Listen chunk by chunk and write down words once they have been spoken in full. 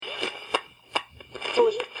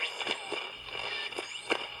pause.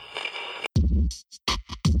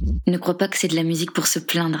 Ne crois pas que c'est de la musique pour se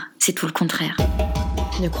plaindre, c'est tout le contraire.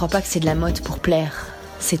 Ne crois pas que c'est de la mode pour plaire,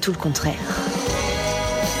 c'est tout le contraire.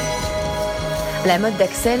 La mode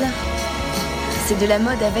d'Axel, c'est de la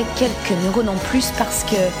mode avec quelques neurones en plus parce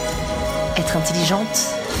que être intelligente,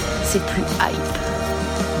 c'est plus hype.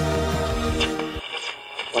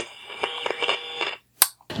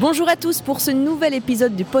 Bonjour à tous, pour ce nouvel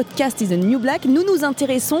épisode du podcast Is the New Black, nous nous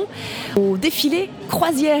intéressons au défilé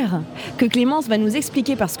croisière que Clémence va nous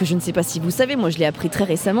expliquer parce que je ne sais pas si vous savez, moi je l'ai appris très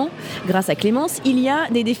récemment grâce à Clémence, il y a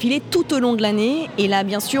des défilés tout au long de l'année et là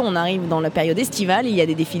bien sûr on arrive dans la période estivale, il y a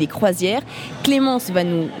des défilés croisières. Clémence va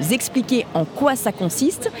nous expliquer en quoi ça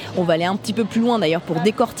consiste, on va aller un petit peu plus loin d'ailleurs pour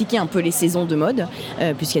décortiquer un peu les saisons de mode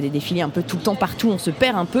puisqu'il y a des défilés un peu tout le temps partout, on se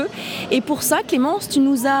perd un peu et pour ça Clémence tu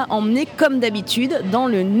nous as emmenés comme d'habitude dans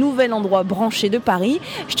le nouvel endroit branché de Paris.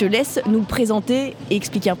 Je te laisse nous présenter et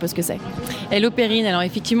expliquer un peu ce que c'est. Hello Perrine, alors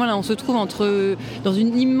effectivement là on se trouve dans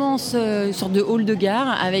une immense sorte de hall de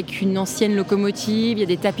gare avec une ancienne locomotive, il y a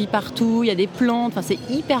des tapis partout, il y a des plantes, enfin c'est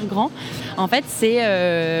hyper grand. En fait c'est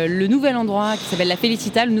le nouvel endroit qui s'appelle la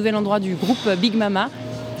Felicita, le nouvel endroit du groupe Big Mama.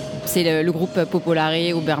 C'est le groupe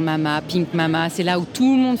Popolare, Uber Mama, Pink Mama, c'est là où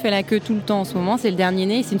tout le monde fait la queue tout le temps en ce moment, c'est le dernier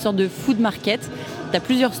né, c'est une sorte de food market. Tu as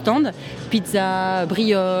plusieurs stands, pizza,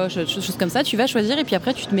 brioche, choses comme ça. Tu vas choisir et puis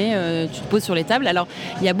après tu te poses sur les tables. Alors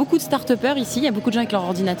il y a beaucoup de start-upers ici, il y a beaucoup de gens avec leur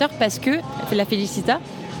ordinateur parce que la Felicita,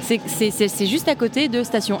 c'est juste à côté de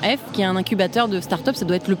Station F qui est un incubateur de start-up. Ça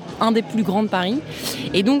doit être un des plus grands de Paris.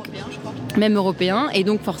 Et donc même européen, et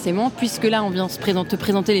donc forcément, puisque là on vient te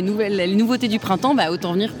présenter les nouveautés du printemps, bah,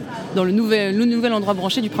 autant venir dans le nouvel endroit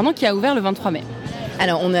branché du printemps qui a ouvert le 23 mai.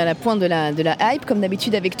 Alors on est à la pointe de la hype comme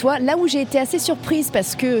d'habitude avec toi. Là où j'ai été assez surprise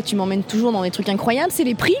parce que tu m'emmènes toujours dans des trucs incroyables, c'est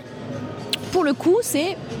les prix. Pour le coup,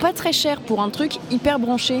 c'est pas très cher pour un truc hyper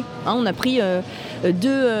branché. On a pris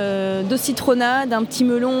deux citronnades, un petit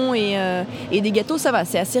melon et des gâteaux, ça va,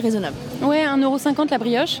 c'est assez raisonnable. Ouais, 1,50€ la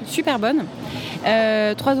brioche, super bonne.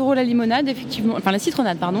 3€ la limonade, effectivement, enfin la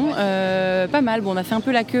citronnade, pardon. Pas mal. Bon, on a fait un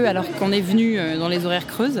peu la queue alors qu'on est venu dans les horaires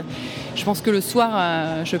creuses. Je pense que le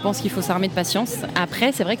soir, je pense qu'il faut s'armer de patience.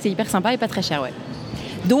 Après, c'est vrai que c'est hyper sympa et pas très cher, ouais.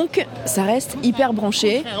 Donc, ça reste hyper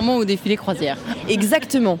branché. Contrairement au défilé croisière.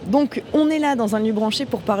 Exactement. Donc, on est là dans un lieu branché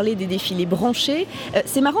pour parler des défilés branchés.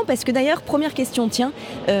 C'est marrant parce que d'ailleurs, première question, tiens,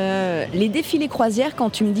 les défilés croisières,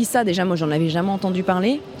 quand tu me dis ça, déjà moi j'en avais jamais entendu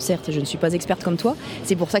parler. Certes, je ne suis pas experte comme toi.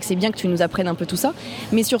 C'est pour ça que c'est bien que tu nous apprennes un peu tout ça.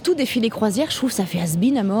 Mais surtout, défilés croisières, je trouve que ça fait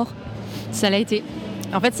has-been à mort. Ça l'a été.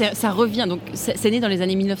 En fait, ça revient. Donc, c'est né dans les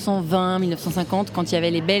années 1920, 1950, quand il y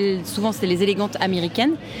avait les belles, souvent c'était les élégantes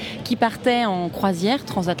américaines, qui partaient en croisière,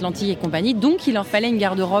 transatlantique et compagnie. Donc, il leur fallait une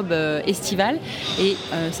garde-robe estivale. Et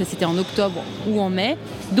ça, c'était en octobre ou en mai.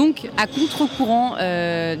 Donc, à contre-courant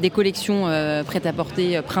des collections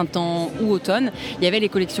prêt-à-porter printemps ou automne, il y avait les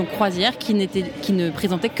collections croisières qui ne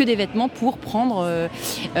présentaient que des vêtements pour prendre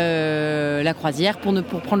la croisière,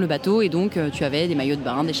 pour prendre le bateau. Et donc, tu avais des maillots de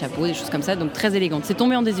bain, des chapeaux, des choses comme ça. Donc, très élégantes. C'est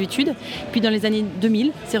tombé en désuétude. Puis dans les années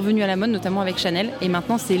 2000, c'est revenu à la mode, notamment avec Chanel. Et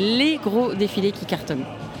maintenant, c'est les gros défilés qui cartonnent.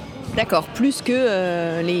 D'accord, plus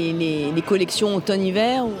que les collections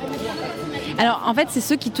automne-hiver ou... Alors en fait, c'est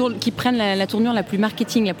ceux qui prennent la tournure la plus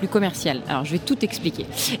marketing, la plus commerciale. Alors je vais tout expliquer.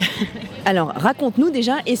 Alors raconte-nous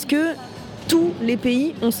déjà, est-ce que tous les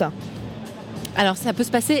pays ont ça ? Alors ça peut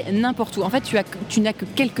se passer n'importe où. En fait, tu n'as que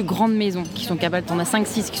quelques grandes maisons qui sont capables, tu en as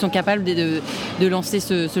 5-6 qui sont capables de lancer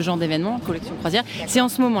ce genre d'événement, collection croisière. C'est en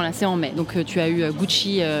ce moment là, c'est en mai. Donc tu as eu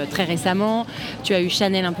Gucci très récemment, tu as eu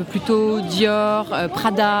Chanel un peu plus tôt, Dior,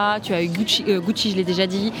 Prada, tu as eu Gucci, je l'ai déjà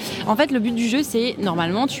dit. En fait, le but du jeu, c'est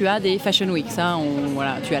normalement tu as des Fashion Week.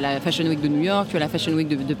 Tu as la Fashion Week de New York, tu as la Fashion Week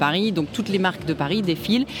de Paris. Donc toutes les marques de Paris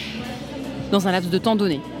défilent dans un laps de temps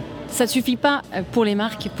donné. Ça ne suffit pas pour les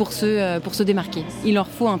marques pour se démarquer. Il leur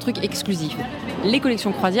faut un truc exclusif. Les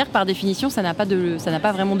collections croisières, par définition, ça n'a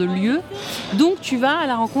pas vraiment de lieu. Donc, tu vas à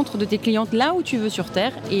la rencontre de tes clientes là où tu veux sur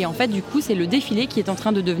Terre. Et en fait, du coup, c'est le défilé qui est en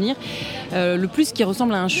train de devenir le plus qui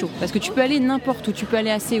ressemble à un show. Parce que tu peux aller n'importe où, tu peux aller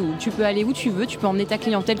à Séoul, tu peux aller où tu veux, tu peux emmener ta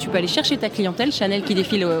clientèle, tu peux aller chercher ta clientèle. Chanel qui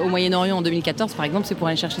défile au Moyen-Orient en 2014, par exemple, c'est pour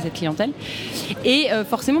aller chercher cette clientèle. Et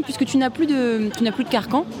forcément, puisque tu n'as plus de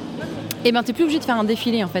carcan, eh ben, t'es plus obligé de faire un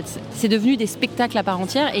défilé en fait. C'est devenu des spectacles à part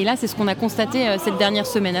entière et là c'est ce qu'on a constaté cette dernière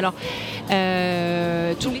semaine. Alors,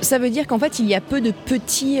 ça veut dire qu'en fait il y a peu de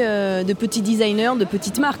petits designers, de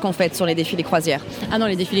petites marques en fait sur les défilés croisières. Ah non,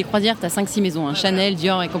 les défilés croisières, t'as 5-6 maisons, hein. Chanel,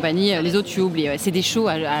 Dior et compagnie. Les autres tu oublies. Ouais. C'est des shows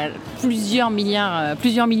à plusieurs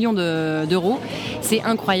millions d'euros. C'est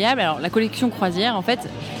incroyable. Alors la collection croisière en fait,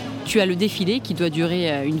 tu as le défilé qui doit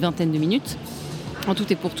durer une vingtaine de minutes en tout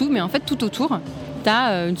et pour tout, mais en fait tout autour tu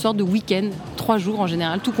as une sorte de week-end, 3 jours en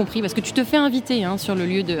général, tout compris, parce que tu te fais inviter sur le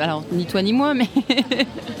lieu de... Alors, ni toi ni moi, mais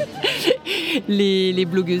les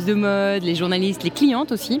blogueuses de mode, les journalistes, les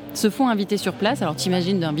clientes aussi, se font inviter sur place. Alors,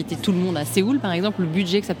 t'imagines d'inviter tout le monde à Séoul, par exemple, le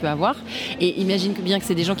budget que ça peut avoir. Et imagine bien que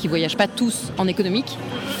c'est des gens qui ne voyagent pas tous en économique.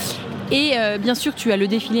 Et bien sûr, tu as le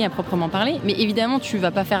défilé à proprement parler, mais évidemment, tu ne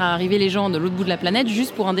vas pas faire arriver les gens de l'autre bout de la planète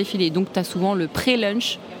juste pour un défilé. Donc, tu as souvent le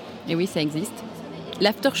pré-lunch, et oui, ça existe,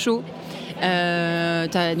 l'after-show.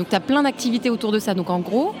 Donc, tu as plein d'activités autour de ça. Donc, en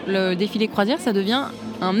gros, le défilé croisière, ça devient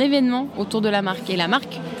un événement autour de la marque. Et la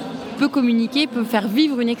marque peut communiquer, peut faire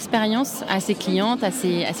vivre une expérience à ses clientes, à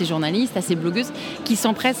ses journalistes, à ses blogueuses qui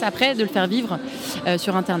s'empressent après de le faire vivre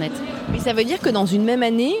sur Internet. Mais ça veut dire que dans une même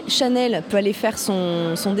année, Chanel peut aller faire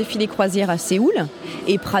son défilé croisière à Séoul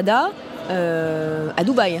et Prada à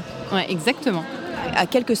Dubaï. Ouais, exactement. À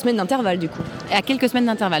quelques semaines d'intervalle du coup. À quelques semaines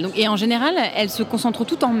d'intervalle. Donc, et en général, elles se concentrent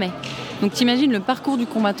toutes en mai. Donc t'imagines le parcours du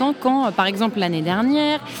combattant quand, par exemple, l'année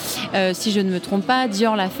dernière, si je ne me trompe pas,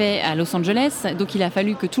 Dior l'a fait à Los Angeles. Donc il a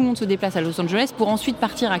fallu que tout le monde se déplace à Los Angeles pour ensuite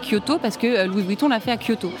partir à Kyoto parce que Louis Vuitton l'a fait à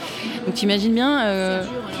Kyoto. Donc t'imagines bien...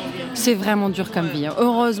 c'est vraiment dur comme vie.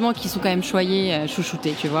 Heureusement qu'ils sont quand même choyés,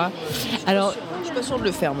 chouchoutés, tu vois. Alors, je suis pas sûre de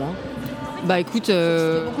le faire, moi. Bah écoute,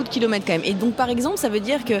 c'est beaucoup de kilomètres quand même. Et donc par exemple, ça veut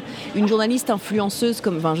dire qu'une journaliste influenceuse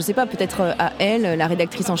comme, enfin je sais pas, peut-être à elle, la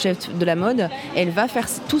rédactrice en chef de la mode, elle va faire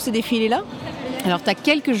tous ces défilés-là ? Alors, tu as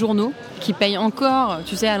quelques journaux qui payent encore,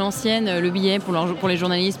 tu sais, à l'ancienne, le billet pour les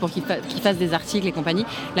journalistes, pour qu'ils fassent des articles et compagnie.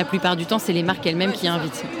 La plupart du temps, c'est les marques elles-mêmes qui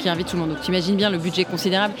invitent tout le monde. Donc, tu imagines bien le budget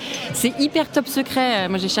considérable. C'est hyper top secret.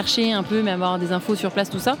 Moi, j'ai cherché un peu, mais avoir des infos sur place,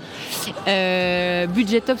 tout ça.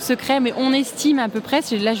 Budget top secret, mais on estime à peu près,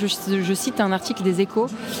 là, je cite un article des Échos,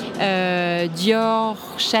 Dior,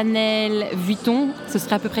 Chanel, Vuitton, ce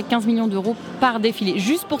serait à peu près 15 millions d'euros par défilé,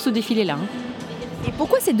 juste pour ce défilé-là. Et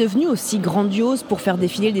pourquoi c'est devenu aussi grandiose pour faire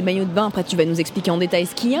défiler des maillots de bain ? Après, tu vas nous expliquer en détail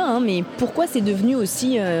ce qu'il y a, mais pourquoi c'est devenu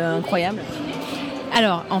aussi incroyable ?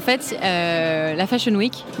 Alors, en fait, la Fashion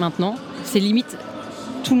Week, maintenant, c'est limite,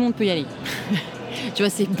 tout le monde peut y aller. Tu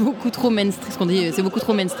vois, c'est beaucoup trop mainstream, ce qu'on dit, c'est beaucoup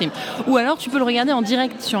trop mainstream. Ou alors, tu peux le regarder en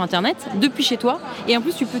direct sur Internet, depuis chez toi. Et en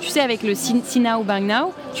plus, tu sais, avec le See Now, Bang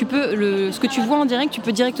Now, ce que tu vois en direct, tu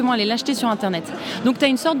peux directement aller l'acheter sur Internet. Donc, tu as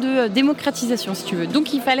une sorte de démocratisation, si tu veux.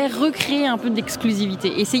 Donc, il fallait recréer un peu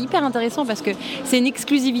d'exclusivité. Et c'est hyper intéressant parce que c'est une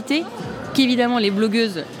exclusivité qu'évidemment les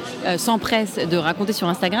blogueuses s'empressent de raconter sur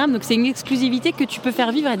Instagram. Donc c'est une exclusivité que tu peux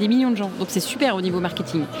faire vivre à des millions de gens. Donc c'est super au niveau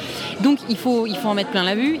marketing. Donc il faut en mettre plein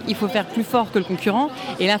la vue, il faut faire plus fort que le concurrent.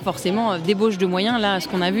 Et là forcément, débauche de moyens, là ce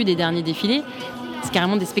qu'on a vu des derniers défilés, c'est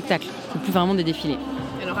carrément des spectacles, c'est plus vraiment des défilés.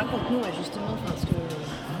 Alors raconte-nous justement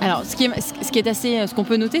Alors, ce qu'on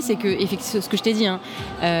peut noter, c'est que, ce que je t'ai dit,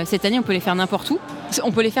 cette année, on peut les faire n'importe où.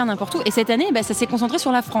 Et cette année, ça s'est concentré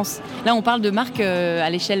sur la France. Là, on parle de marques à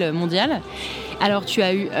l'échelle mondiale. Alors, tu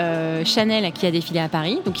as eu Chanel qui a défilé à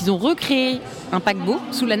Paris. Donc, ils ont recréé un paquebot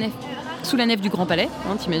sous la nef du Grand Palais,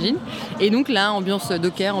 t'imagines. Et donc là, ambiance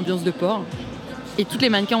docker, ambiance de port. Et toutes les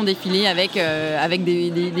mannequins ont défilé avec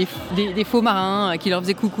des faux marins qui leur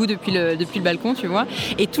faisaient coucou depuis le balcon, tu vois.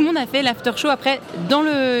 Et tout le monde a fait l'after show après dans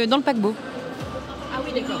le paquebot. Ah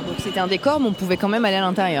oui, d'accord. Donc c'était un décor, mais on pouvait quand même aller à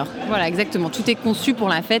l'intérieur. Voilà, exactement. Tout est conçu pour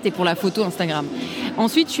la fête et pour la photo Instagram.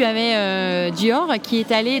 Ensuite, tu avais Dior qui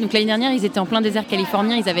est allé. Donc l'année dernière, ils étaient en plein désert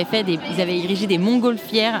californien. Ils avaient érigé des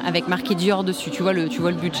montgolfières avec marqué Dior dessus. Tu vois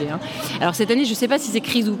le budget. Alors cette année, je ne sais pas si c'est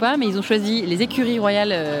crise ou pas, mais ils ont choisi les écuries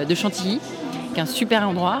royales de Chantilly, qui est un super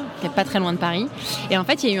endroit, qui n'est pas très loin de Paris. Et en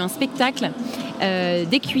fait, il y a eu un spectacle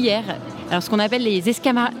d'écuyères. Alors, ce qu'on appelle les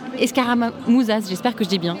escaramuzas, j'espère que je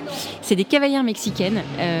dis bien. C'est des cavalières mexicaines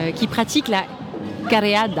qui pratiquent la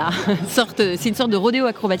carreada. C'est une sorte de rodéo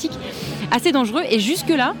acrobatique assez dangereux. Et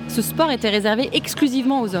jusque-là, ce sport était réservé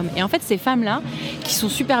exclusivement aux hommes. Et en fait, ces femmes-là, qui sont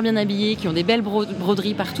super bien habillées, qui ont des belles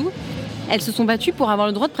broderies partout, elles se sont battues pour avoir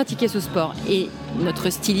le droit de pratiquer ce sport. Et notre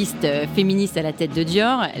styliste féministe à la tête de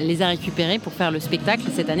Dior les a récupérées pour faire le spectacle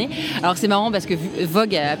cette année. Alors c'est marrant parce que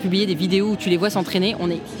Vogue a publié des vidéos où tu les vois s'entraîner. On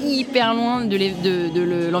est hyper loin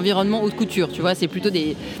de l'environnement haute couture. Tu vois, c'est plutôt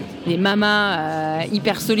des mamas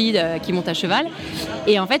hyper solides qui montent à cheval.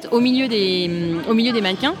 Et en fait, au milieu des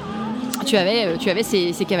mannequins, tu avais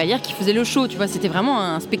ces cavalières qui faisaient le show. Tu vois, c'était vraiment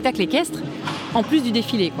un spectacle équestre en plus du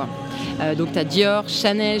défilé, quoi. Donc tu as Dior,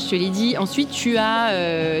 Chanel, je te l'ai dit. Ensuite, tu as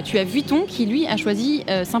Vuitton qui, lui, a choisi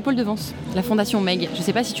Saint-Paul-de-Vence, la fondation Meg. Je ne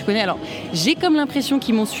sais pas si tu connais. Alors, j'ai comme l'impression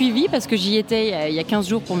qu'ils m'ont suivi parce que j'y étais il y a 15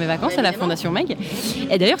 jours pour mes vacances à la fondation Meg.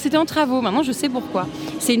 Et d'ailleurs, c'était en travaux. Maintenant, je sais pourquoi.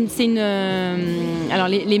 Alors,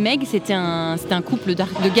 les Meg, c'était un couple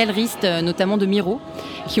de galeristes, notamment de Miro,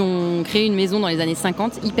 qui ont créé une maison dans les années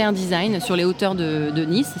 50, hyper design, sur les hauteurs de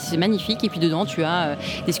Nice. C'est magnifique. Et puis dedans, tu as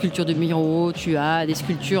des sculptures de Miro, tu as des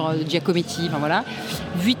sculptures de Giacometti, enfin voilà.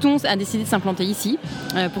 Vuitton a décidé de s'implanter ici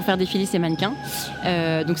pour faire défiler ses mannequins.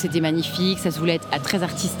 Donc c'était magnifique, ça se voulait être très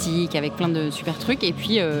artistique, avec plein de super trucs. Et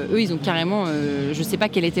puis eux, ils ont carrément, je sais pas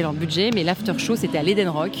quel était leur budget, mais l'after show, c'était à l'Eden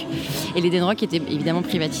Rock. Et l'Eden Rock était évidemment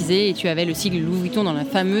privatisé, et tu avais le sigle Louis Vuitton dans la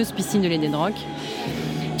fameuse piscine de l'Eden Rock.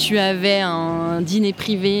 Tu avais un déjeuner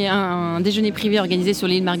privé organisé sur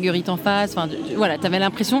l'île Marguerite en face. Enfin, voilà, tu avais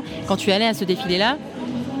l'impression, quand tu allais à ce défilé-là,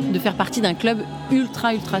 de faire partie d'un club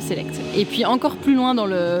ultra select. Et puis encore plus loin dans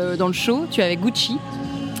le show, tu avais Gucci,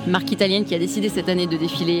 marque italienne qui a décidé cette année de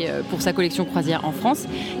défiler pour sa collection croisière en France,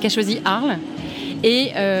 qui a choisi Arles,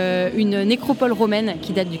 et une nécropole romaine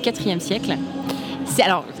qui date du IVe siècle.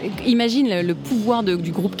 Alors, imagine le pouvoir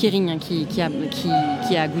du groupe Kering qui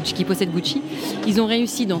possède Gucci. Ils ont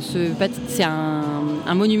réussi c'est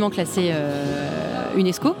un monument classé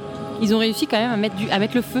UNESCO. Ils ont réussi quand même à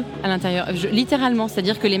mettre le feu à l'intérieur, littéralement.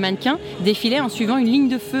 C'est-à-dire que les mannequins défilaient en suivant une ligne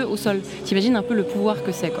de feu au sol. T'imagines un peu le pouvoir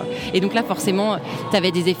que c'est, quoi. Et donc là, forcément,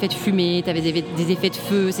 t'avais des effets de fumée, t'avais des effets de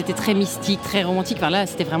feu. C'était très mystique, très romantique. Enfin là,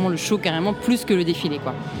 c'était vraiment le show carrément, plus que le défilé,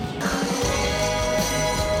 quoi.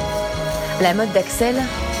 La mode d'Axel,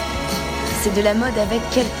 c'est de la mode avec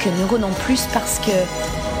quelques neurones en plus parce que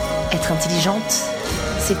être intelligente,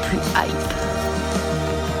 c'est plus hype.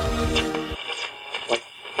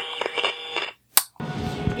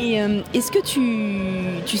 Et est-ce que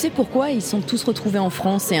tu sais pourquoi ils sont tous retrouvés en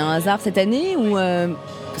France ? C'est un hasard cette année ou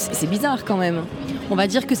c'est bizarre quand même ? On va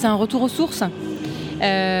dire que c'est un retour aux sources.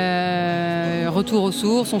 Retour aux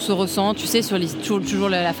sources, on se ressent, tu sais, toujours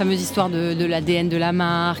la fameuse histoire de l'ADN de la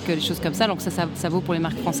marque, les choses comme ça, donc ça vaut pour les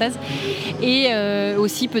marques françaises. Et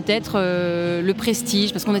aussi peut-être le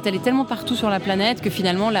prestige, parce qu'on est allé tellement partout sur la planète que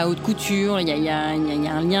finalement la haute couture, il y a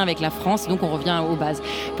un lien avec la France, et donc on revient aux bases.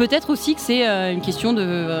 Peut-être aussi que c'est une question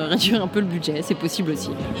de réduire un peu le budget, c'est possible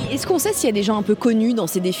aussi. Est-ce qu'on sait s'il y a des gens un peu connus dans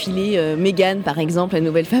ces défilés, Meghan par exemple, la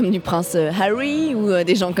nouvelle femme du prince Harry, ou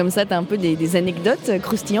des gens comme ça, t'as un peu des anecdotes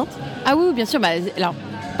croustillantes ? Ah oui, bien sûr. Alors,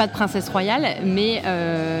 pas de princesse royale, mais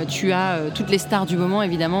tu as toutes les stars du moment,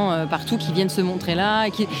 évidemment, partout, qui viennent se montrer là.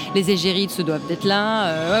 Les égérides se doivent d'être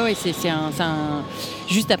là. Ouais, c'est un...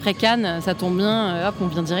 Juste après Cannes, ça tombe bien, hop, on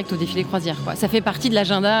vient direct au défilé croisière, quoi. Ça fait partie de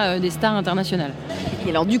l'agenda des stars internationales. Et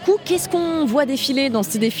alors du coup, qu'est-ce qu'on voit défiler dans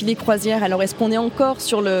ces défilés croisières ? Alors est-ce qu'on est encore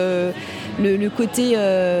sur le côté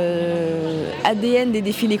ADN des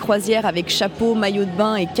défilés croisières avec chapeau, maillot de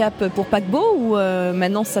bain et cape pour paquebot, ou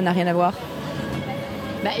maintenant ça n'a rien à voir ?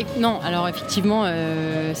 Non, alors effectivement,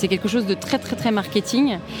 c'est quelque chose de très très très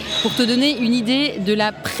marketing. Pour te donner une idée de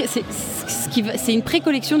c'est une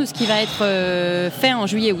pré-collection de ce qui va être fait en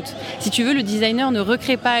juillet-août. Si tu veux, le designer ne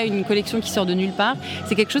recrée pas une collection qui sort de nulle part.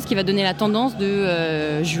 C'est quelque chose qui va donner la tendance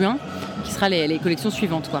de juin, qui sera les collections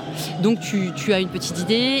suivantes, quoi. Donc tu as une petite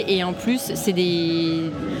idée, et en plus c'est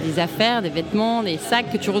des affaires, des vêtements, des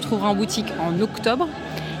sacs que tu retrouveras en boutique en octobre,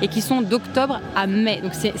 et qui sont d'octobre à mai.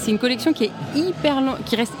 Donc c'est une collection qui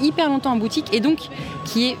reste hyper longtemps en boutique, et donc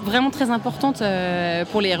qui est vraiment très importante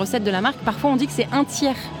pour les recettes de la marque. Parfois on dit que c'est un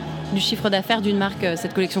tiers du chiffre d'affaires d'une marque,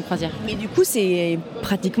 cette collection croisière. Mais du coup c'est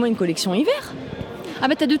pratiquement une collection hiver. Ah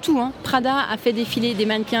t'as de tout, hein. Prada a fait défiler des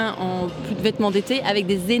mannequins en plus de vêtements d'été avec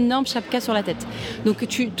des énormes chapkas sur la tête. Donc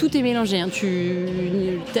tout est mélangé, hein.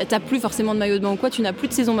 T'as plus forcément de maillot de bain ou quoi, tu n'as plus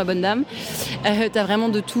de saison, ma bonne dame. T'as vraiment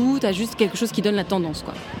de tout, t'as juste quelque chose qui donne la tendance,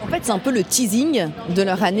 quoi. En fait, c'est un peu le teasing de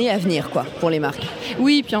leur année à venir, quoi, pour les marques.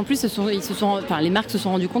 Oui, puis en plus, les marques se sont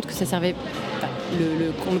rendues compte que ça servait...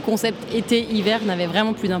 Le concept été-hiver n'avait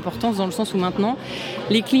vraiment plus d'importance, dans le sens où maintenant,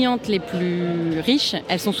 les clientes les plus riches,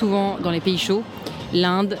 elles sont souvent dans les pays chauds.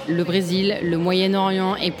 L'Inde, le Brésil, le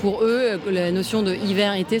Moyen-Orient, et pour eux, la notion de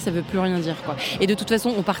hiver-été, ça veut plus rien dire, quoi. Et de toute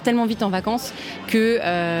façon, on part tellement vite en vacances que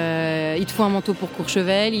il te faut un manteau pour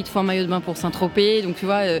Courchevel, il te faut un maillot de bain pour Saint-Tropez, donc tu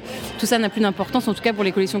vois, tout ça n'a plus d'importance, en tout cas pour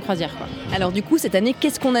les collections croisières, quoi. Alors du coup, cette année,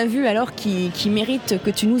 qu'est-ce qu'on a vu alors qui mérite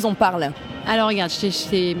que tu nous en parles ? Alors regarde, je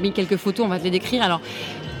t'ai mis quelques photos, on va te les décrire. Alors,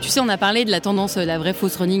 tu sais, on a parlé de la tendance, la vraie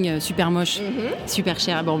fausse running super moche, super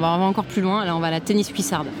chère. Bon, on va encore plus loin, là on va à la tennis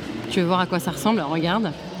cuissarde. Tu veux voir à quoi ça ressemble ?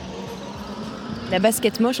 Regarde. La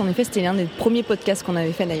basket moche, en effet, c'était l'un des premiers podcasts qu'on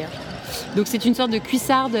avait fait d'ailleurs. Donc c'est une sorte de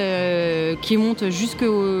cuissarde qui monte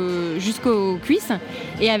jusqu'aux cuisses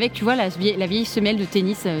et avec, tu vois, la vieille semelle de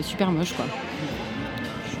tennis super moche, quoi.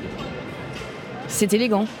 C'est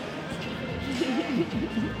élégant.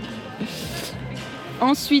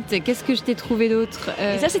 Ensuite, qu'est-ce que je t'ai trouvé d'autre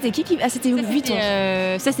Et ça, c'était qui c'était Vuitton.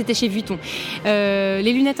 Ça, c'était chez Vuitton.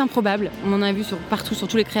 Les lunettes improbables, on en a vu partout, sur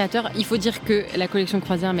tous les créateurs. Il faut dire que la collection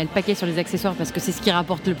croisière met le paquet sur les accessoires parce que c'est ce qui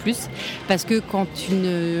rapporte le plus. Parce que quand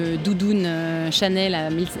une doudoune Chanel à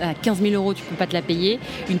 15 000 €, tu peux pas te la payer.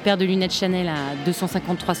 Une paire de lunettes Chanel à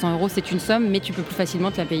 250-300 €, c'est une somme, mais tu peux plus facilement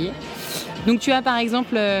te la payer. Donc tu as par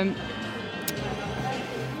exemple...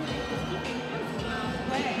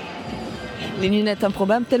 Les lunettes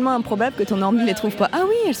improbables, tellement improbables que ton ordi ne les trouve pas. Ah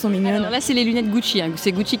oui, elles sont mignonnes. Alors là, c'est les lunettes Gucci.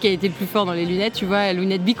 C'est Gucci qui a été le plus fort dans les lunettes. Tu vois, les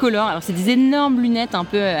lunettes bicolores. Alors, c'est des énormes lunettes un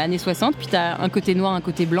peu années 60. Puis, tu as un côté noir, un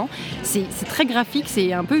côté blanc. C'est très graphique.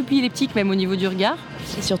 C'est un peu épileptique, même au niveau du regard.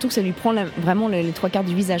 Et surtout que ça lui prend vraiment les 3/4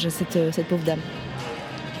 du visage, cette pauvre dame.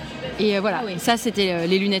 Et voilà, ça c'était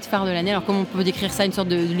les lunettes phares de l'année. Alors comment on peut décrire ça? Une sorte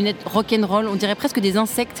de lunettes rock'n'roll. On dirait presque des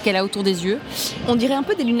insectes qu'elle a autour des yeux. On dirait un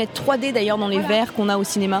peu des lunettes 3D d'ailleurs dans les verres qu'on a au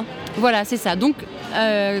cinéma. Voilà, c'est ça. Donc,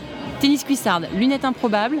 tennis cuissarde, lunettes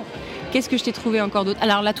improbables. Qu'est-ce que je t'ai trouvé encore d'autre?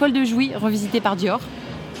 Alors la toile de Jouy revisitée par Dior.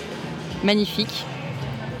 Magnifique.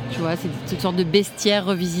 Tu vois, c'est une sorte de bestiaire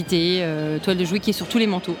revisité. Toile de Jouy qui est sur tous les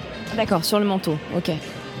manteaux. D'accord, sur le manteau, ok.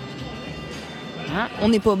 On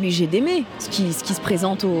n'est pas obligé d'aimer ce qui se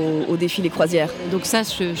présente au défilé croisière. Donc ça,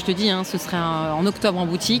 je te dis, ce sera en octobre en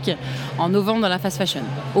boutique, en novembre dans la fast fashion.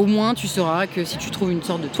 Au moins, tu sauras que si tu trouves une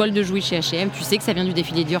sorte de toile de Jouy chez H&M, tu sais que ça vient du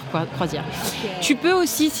défilé Dior croisière. Okay. Tu peux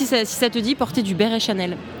aussi, si ça te dit, porter du béret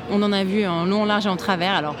Chanel. On en a vu en long, en large et en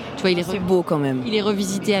travers. Alors, tu vois, c'est beau quand même. Il est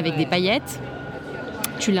revisité avec des paillettes.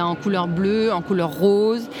 Tu l'as en couleur bleue, en couleur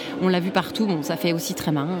rose. On l'a vu partout. Bon, ça fait aussi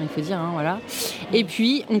très marin, il faut dire. Voilà. Et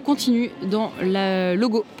puis, on continue dans le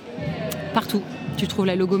logo. Partout. Tu trouves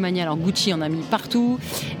la logomania. Alors, Gucci en a mis partout.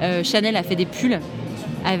 Chanel a fait des pulls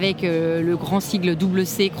avec le grand sigle double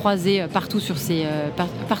C croisé partout sur ses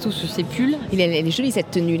pulls. Elle est jolie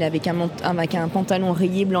cette tenue là, avec un pantalon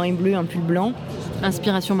rayé blanc et bleu, un pull blanc.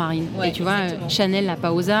 Inspiration marine. Ouais, et tu vois, Chanel, la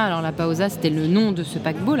Paosa. Alors la Paosa, c'était le nom de ce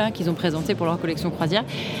paquebot là qu'ils ont présenté pour leur collection croisière.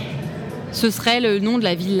 Ce serait le nom de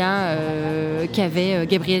la villa qu'avait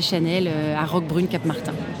Gabrielle Chanel à Roquebrune,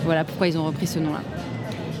 Cap-Martin. Voilà pourquoi ils ont repris ce nom-là.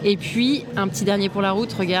 Et puis, un petit dernier pour la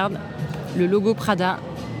route, regarde, le logo Prada.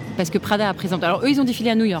 Parce que Prada a présenté... Alors eux, ils ont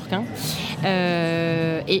défilé à New York.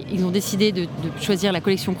 Et ils ont décidé de choisir la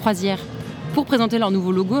collection croisière pour présenter leur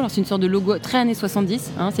nouveau logo. Alors c'est une sorte de logo très années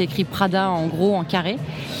 70. C'est écrit Prada en gros, en carré.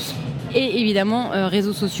 Et évidemment,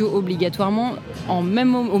 réseaux sociaux obligatoirement. Au même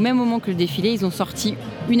moment que le défilé, ils ont sorti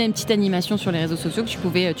une petite animation sur les réseaux sociaux que tu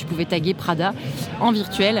pouvais taguer Prada en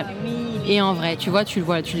virtuel. Et en vrai, tu vois, tu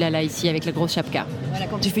l'as là ici avec la grosse chapka. Voilà,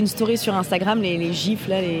 quand tu fais une story sur Instagram, les gifs,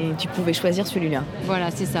 là, tu pouvais choisir celui-là.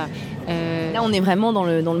 Voilà, c'est ça. Là, on est vraiment dans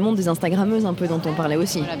le monde des Instagrammeuses, un peu, dont on parlait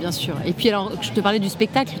aussi. Voilà, bien sûr. Et puis, alors, je te parlais du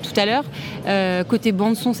spectacle tout à l'heure. Côté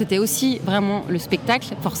bande-son, c'était aussi vraiment le spectacle.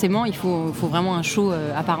 Forcément, il faut vraiment un show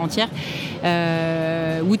à part entière.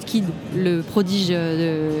 Woodkid, le prodige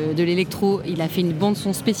de l'électro, il a fait une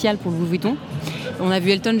bande-son spéciale pour Louis Vuitton. On a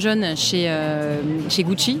vu Elton John chez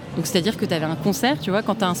Gucci. Donc, c'est-à-dire que tu avais un concert, tu vois,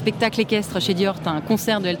 quand tu as un spectacle équestre chez Dior, tu as un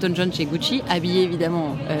concert de Elton John chez Gucci, habillé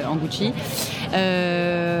évidemment en Gucci.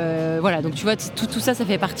 Voilà, donc tu vois, tout ça, ça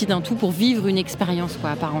fait partie d'un tout pour vivre une expérience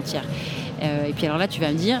à part entière. Et puis alors là, tu vas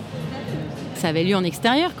me dire, ça avait lieu en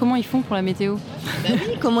extérieur, comment ils font pour la météo? Bah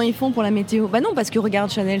oui, comment ils font pour la météo? Bah non, parce que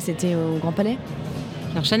regarde, Chanel, c'était au Grand Palais.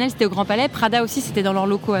 Alors Chanel, c'était au Grand Palais, Prada aussi, c'était dans leurs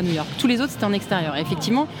locaux à New York. Tous les autres, c'était en extérieur. Et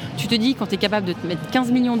effectivement, tu te dis, quand tu es capable de te mettre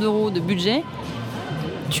 15 millions d'euros de budget,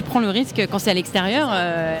 tu prends le risque, quand c'est à l'extérieur...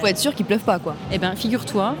 Faut être sûr qu'il pleuve pas, quoi. Eh bien,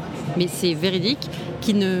 figure-toi, mais c'est véridique,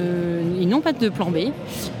 ils n'ont pas de plan B.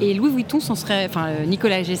 Et Louis Vuitton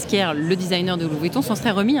Nicolas Ghesquière, le designer de Louis Vuitton, s'en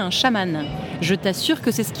serait remis à un chaman. Je t'assure que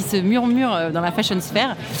c'est ce qui se murmure dans la fashion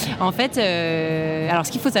sphère. En fait, alors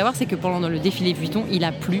ce qu'il faut savoir, c'est que pendant le défilé Vuitton, il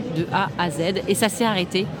a plu de A à Z et ça s'est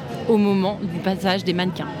arrêté au moment du passage des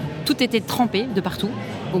mannequins. Tout était trempé de partout.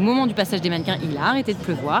 Au moment du passage des mannequins, il a arrêté de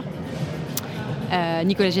pleuvoir.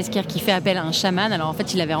 Nicolas Ghesquière qui fait appel à un chaman. Alors en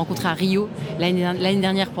fait, il l'avait rencontré à Rio l'année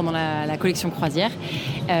dernière pendant la collection croisière.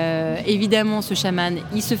 Évidemment, ce chaman,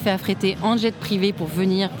 il se fait affréter en jet privé pour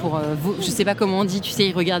venir, je sais pas comment on dit, tu sais,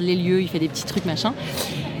 il regarde les lieux, il fait des petits trucs, machin.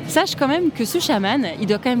 Sache quand même que ce chaman, il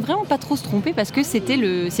doit quand même vraiment pas trop se tromper parce que c'est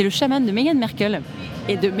le chaman de Meghan Markle.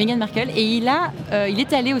 et de Meghan Markle. Et il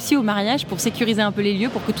est allé aussi au mariage pour sécuriser un peu les lieux,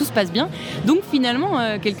 pour que tout se passe bien. Donc finalement,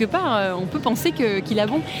 quelque part, on peut penser qu'il a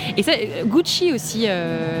bon. Et ça, Gucci aussi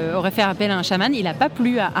aurait fait appel à un chaman. Il n'a pas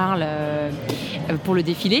plu à Arles pour le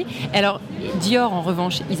défilé. Alors Dior, en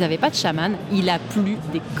revanche, ils n'avaient pas de chaman. Il a plu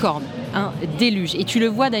des cordes. Un déluge. Et tu le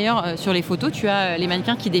vois d'ailleurs sur les photos, tu as les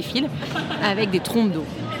mannequins qui défilent avec des trompes d'eau.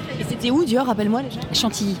 Et c'était où Dior, rappelle-moi déjà.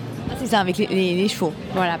 Chantilly. Ah, c'est ça, avec les chevaux.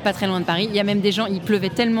 Voilà, pas très loin de Paris. Il y a même des gens, il pleuvait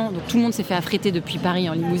tellement, donc tout le monde s'est fait affréter depuis Paris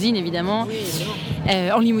en limousine, évidemment.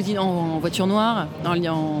 En limousine, en voiture noire,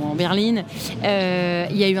 en berline.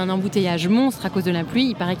 Il y a eu un embouteillage monstre à cause de la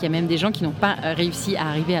pluie. Il paraît qu'il y a même des gens qui n'ont pas réussi à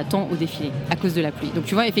arriver à temps au défilé à cause de la pluie. Donc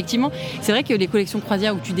tu vois, effectivement, c'est vrai que les collections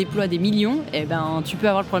croisières où tu déploies des millions, tu peux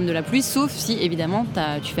avoir le problème de la pluie, sauf si, évidemment,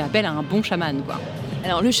 tu fais appel à un bon chaman, quoi.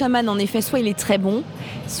 Alors le chaman, en effet, soit il est très bon,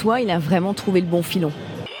 soit il a vraiment trouvé le bon filon.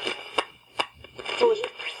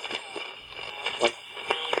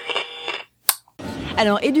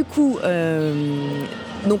 Alors, et du coup,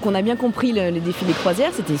 donc on a bien compris le défilé croisière,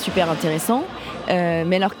 c'était super intéressant.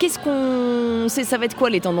 Mais alors, ça va être quoi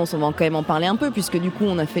les tendances? On va quand même en parler un peu, puisque du coup,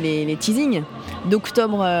 on a fait les teasings.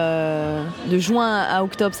 D'octobre, de juin à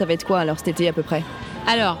octobre, ça va être quoi alors cet été à peu près?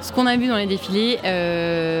 Alors, ce qu'on a vu dans les défilés,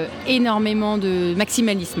 énormément de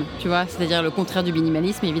maximalisme, tu vois, c'est-à-dire le contraire du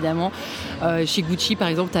minimalisme, évidemment. Chez Gucci, par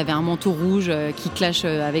exemple, tu avais un manteau rouge qui clash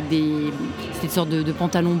avec c'était une sorte de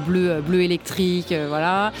pantalon bleu électrique,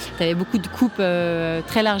 voilà. Tu avais beaucoup de coupes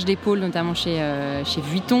très larges d'épaules, notamment chez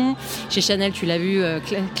Vuitton. Chez Chanel, tu l'as vu,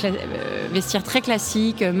 vestiaire très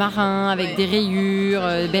classique, marin, avec des rayures,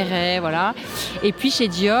 bérets, voilà. Et puis chez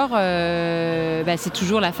Dior, c'est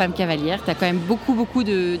toujours la femme cavalière. Tu as quand même beaucoup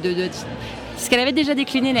de ce qu'elle avait déjà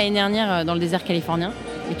décliné l'année dernière dans le désert californien,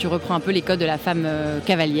 et tu reprends un peu les codes de la femme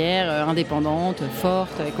cavalière, indépendante,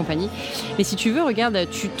 forte et compagnie. Mais si tu veux, regarde,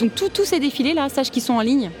 tous ces défilés là, sache qu'ils sont en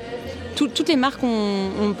ligne. Toutes les marques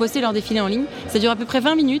ont posté leurs défilés en ligne. Ça dure à peu près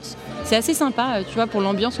 20 minutes. C'est assez sympa, tu vois, pour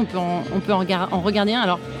l'ambiance, on peut en regarder un.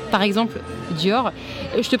 Alors, par exemple, Dior,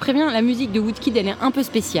 je te préviens, la musique de Woodkid, elle est un peu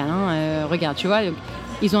spéciale. Regarde, tu vois,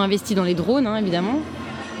 ils ont investi dans les drones, évidemment.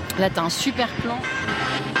 Là, tu as un super plan.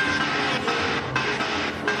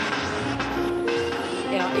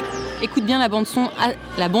 Et alors, écoute bien la bande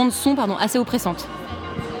son assez oppressante.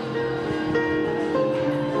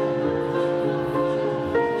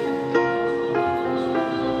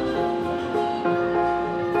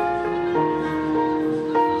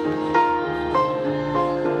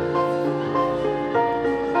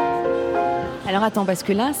 Alors attends, parce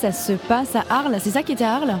que là, ça se passe à Arles. C'est ça qui était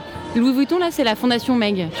à Arles? Louis Vuitton, là, c'est la fondation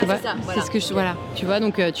Meg, tu vois. C'est ça, voilà. C'est ce que voilà, tu vois.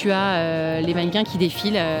 Donc, tu as les mannequins qui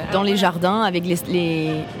défilent dans les jardins avec les...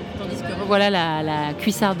 Tandis que voilà la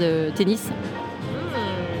cuissarde de tennis.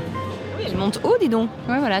 Oui, elle monte haut, dis donc.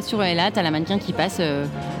 Ouais, voilà. Et là, t'as la mannequin qui passe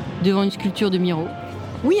devant une sculpture de Miro.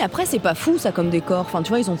 Oui, après, c'est pas fou, ça, comme décor. Enfin, tu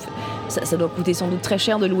vois, ils ont ça doit coûter sans doute très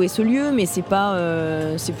cher de louer ce lieu, mais c'est pas,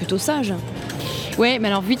 c'est plutôt sage. Ouais, mais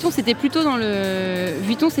alors Vuitton, c'était plutôt dans le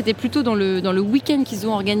week-end qu'ils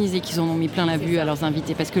ont organisé, qu'ils en ont mis plein la vue à leurs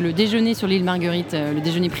invités, parce que le déjeuner sur l'île Marguerite, le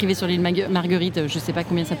déjeuner privé sur l'île Marguerite, je sais pas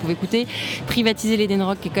combien ça pouvait coûter. Privatiser l'Eden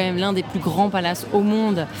Rock, qui est quand même l'un des plus grands palaces au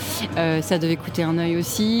monde, ça devait coûter un œil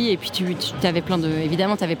aussi. Et puis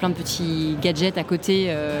évidemment, t'avais plein de petits gadgets à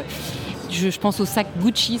côté. Je pense au sac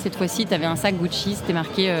Gucci cette fois-ci. Tu avais un sac Gucci, c'était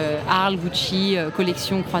marqué Arles Gucci,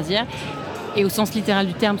 collection croisière. Et au sens littéral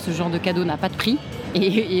du terme, ce genre de cadeau n'a pas de prix.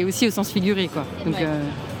 Et aussi au sens figuré, quoi. Donc, ouais.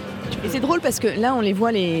 Et c'est drôle parce que là, on les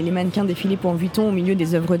voit, les mannequins défiler pour Vuitton au milieu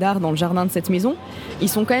des œuvres d'art dans le jardin de cette maison. Ils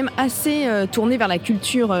sont quand même assez tournés vers la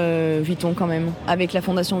culture Vuitton quand même, avec la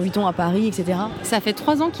fondation Vuitton à Paris, etc. Ça fait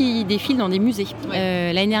 3 ans qu'ils défilent dans des musées.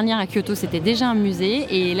 Ouais. L'année dernière à Kyoto, c'était déjà un musée.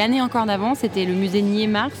 Et l'année encore d'avant, c'était le musée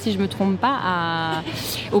Niemeyer, si je ne me trompe pas,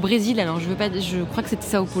 au Brésil. Alors, je crois que c'était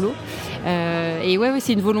Sao Paulo. Et ouais,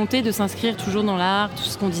 c'est une volonté de s'inscrire toujours dans l'art, tout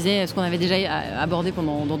ce qu'on disait, ce qu'on avait déjà abordé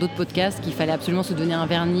dans d'autres podcasts, qu'il fallait absolument se donner un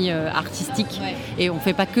vernis artistique. Ouais. Et on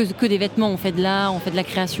fait pas que des vêtements, on fait de l'art, on fait de la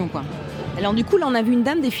création, quoi. Alors du coup, là, on a vu une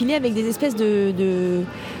dame défiler avec des espèces de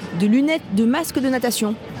lunettes, de masques de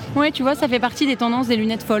natation. Ouais, tu vois, ça fait partie des tendances des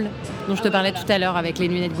lunettes folles dont je te parlais tout à l'heure avec les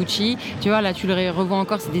lunettes Gucci. Tu vois, là, tu le revois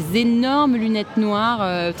encore, c'est des énormes lunettes noires,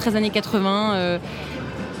 très années 80,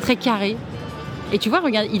 très carrées. Et tu vois,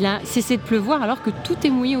 regarde, il a cessé de pleuvoir alors que tout est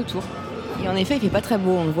mouillé autour. Et en effet, il fait pas très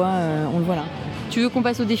beau, on le voit là. Tu veux qu'on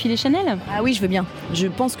passe au défilé Chanel ? Ah oui, je veux bien. Je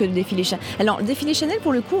pense que le défilé Chanel... Alors, le défilé Chanel,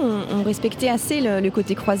 pour le coup, on respectait assez le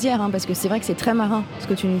côté croisière, parce que c'est vrai que c'est très marin, ce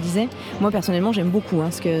que tu nous disais. Moi, personnellement, j'aime beaucoup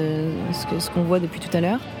ce qu'on voit depuis tout à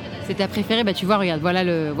l'heure. C'est ta préférée ? Tu vois, regarde, voilà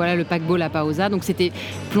le paquebot La Pausa. Donc, c'était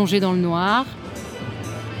plongé dans le noir,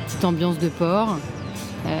 petite ambiance de port.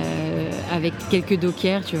 avec quelques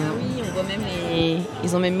dockers, tu vois. Ah oui, on voit même les...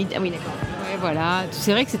 Ils ont même mis... Ah oui, d'accord. Ouais, voilà.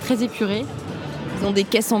 C'est vrai que c'est très épuré. Ils ont des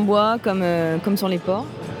caisses en bois comme sur les ports.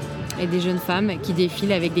 Et des jeunes femmes qui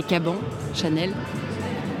défilent avec des cabans Chanel.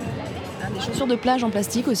 Des chaussures de plage en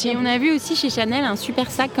plastique aussi. Et on a vu aussi chez Chanel un super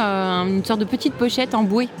sac, une sorte de petite pochette en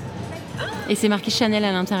bouée. Et c'est marqué Chanel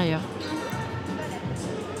à l'intérieur.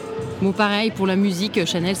 Bon, pareil, pour la musique,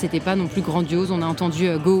 Chanel, c'était pas non plus grandiose. On a entendu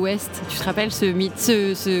Go West. Tu te rappelles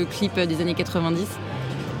ce clip des années 90 ?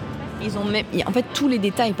 Ils ont même... En fait, tous les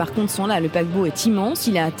détails, par contre, sont là. Le paquebot est immense.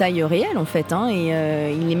 Il est à taille réelle, en fait. Et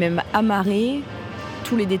il est même amarré.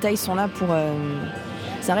 Tous les détails sont là pour...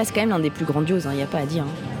 Ça reste quand même l'un des plus grandioses, il n'y a pas à dire.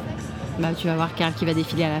 Bah, tu vas voir Karl qui va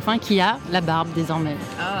défiler à la fin, qui a la barbe désormais.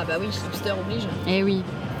 Ah bah oui, hipster oblige. Eh oui.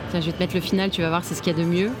 Tiens, je vais te mettre le final, tu vas voir, c'est ce qu'il y a de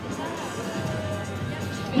mieux.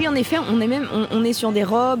 Oui, en effet, on est sur des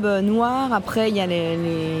robes noires. Après, il y a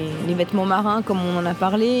les vêtements marins, comme on en a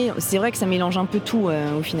parlé. C'est vrai que ça mélange un peu tout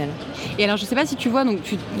au final. Et alors, je sais pas si tu vois, donc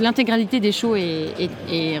l'intégralité des shows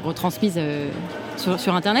est retransmise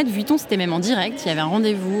sur Internet. Vuitton, c'était même en direct. Il y avait un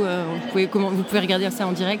rendez-vous. Vous pouvez regarder ça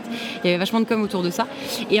en direct. Il y avait vachement de com autour de ça.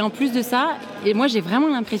 Et en plus de ça, moi, j'ai vraiment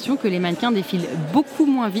l'impression que les mannequins défilent beaucoup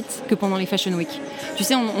moins vite que pendant les Fashion Week. Tu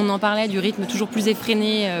sais, on en parlait du rythme toujours plus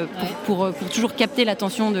effréné pour toujours capter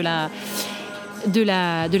l'attention de la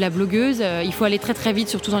blogueuse. Il faut aller très très vite,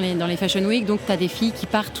 surtout dans les Fashion Week. Donc tu as des filles qui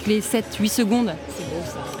partent toutes les 7-8 secondes. C'est beau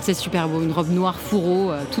ça. C'est super beau, une robe noire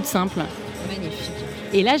fourreau, toute simple. Magnifique.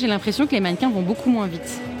 Et là, j'ai l'impression que les mannequins vont beaucoup moins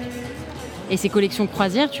vite. Et ces collections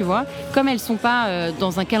croisières, tu vois, comme elles ne sont pas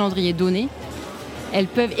dans un calendrier donné, elles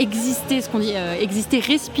peuvent exister,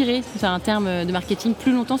 respirer, c'est un terme de marketing,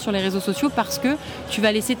 plus longtemps sur les réseaux sociaux parce que tu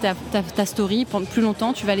vas laisser ta story plus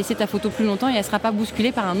longtemps, tu vas laisser ta photo plus longtemps et elle ne sera pas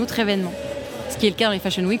bousculée par un autre événement. Ce qui est le cas dans les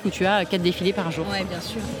Fashion Week où tu as 4 défilés par jour. Ouais, bien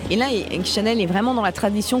sûr. Et là, Chanel est vraiment dans la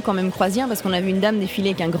tradition quand même croisière parce qu'on a vu une dame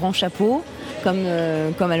défiler avec un grand chapeau, comme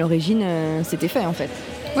à l'origine c'était fait en fait.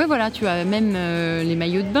 Ouais, voilà, tu as même les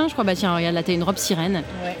maillots de bain, je crois. Bah tiens, regarde là, t'as une robe sirène,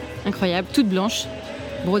 incroyable, toute blanche,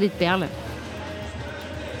 brodée de perles.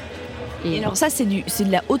 Et alors ça, c'est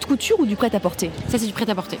de la haute couture ou du prêt-à-porter ? Ça, c'est du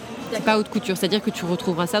prêt-à-porter. C'est pas haute couture, c'est-à-dire que tu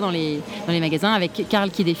retrouveras ça dans les magasins avec Karl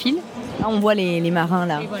qui défile. Ah, on voit les marins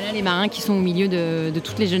là. Et voilà les marins qui sont au milieu de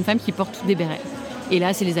toutes les jeunes femmes qui portent toutes des bérets. Et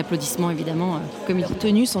là, c'est les applaudissements évidemment. Comme leurs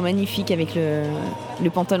tenues sont magnifiques avec le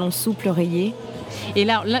pantalon souple rayé. Et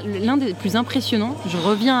là, l'un des plus impressionnants, je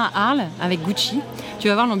reviens à Arles avec Gucci. Tu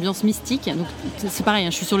vas voir l'ambiance mystique. Donc, c'est pareil,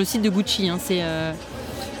 je suis sur le site de Gucci.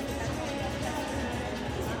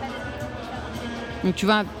 Donc tu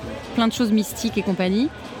vois plein de choses mystiques et compagnie.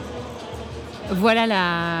 Voilà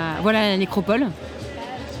la nécropole.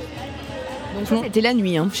 Donc ça, c'était la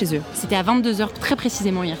nuit chez eux. C'était à 22h très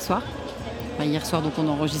précisément hier soir. Enfin hier soir, donc on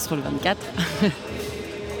enregistre le 24.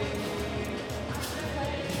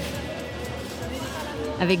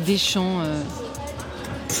 Avec des chants.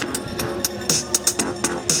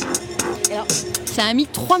 Alors, ça a mis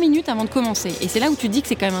 3 minutes avant de commencer. Et c'est là où tu te dis que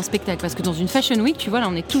c'est quand même un spectacle. Parce que dans une Fashion Week, tu vois, là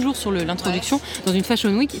on est toujours sur l'introduction. Ouais. Dans une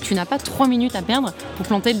Fashion Week, tu n'as pas 3 minutes à perdre pour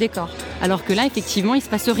planter le décor. Alors que là, effectivement, il se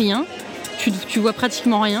passe rien. Tu vois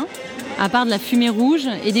pratiquement rien. À part de la fumée rouge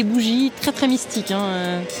et des bougies très très mystiques.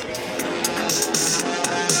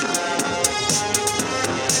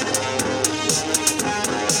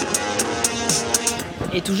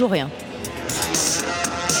 Et toujours rien.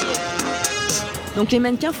 Donc les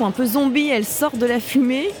mannequins font un peu zombie, elles sortent de la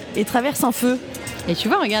fumée et traversent un feu. Et tu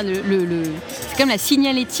vois, regarde, c'est comme la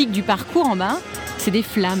signalétique du parcours en bas, c'est des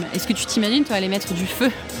flammes. Est-ce que tu t'imagines, toi, aller mettre du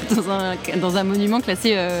feu dans un monument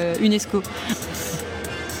classé UNESCO ?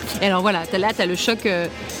 Et alors voilà, t'as le choc,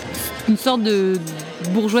 une sorte de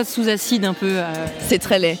bourgeoise sous acide un peu. C'est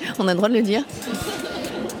très laid, on a le droit de le dire ?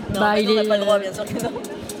 Non, on n'a pas le droit, bien sûr que non.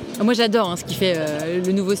 Moi j'adore ce qui fait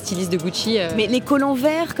le nouveau styliste de Gucci. Mais les collants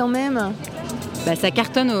verts quand même. Bah, ça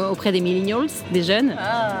cartonne auprès des millennials, des jeunes.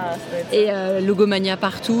 Ah, et logomania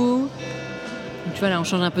partout. Tu vois là on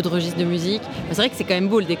change un peu de registre de musique. C'est vrai que c'est quand même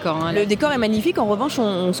beau le décor. Le décor est magnifique, en revanche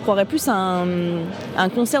on se croirait plus à un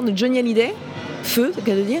concert de Johnny Hallyday, feu c'est le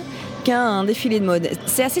cas de dire, qu'à un défilé de mode.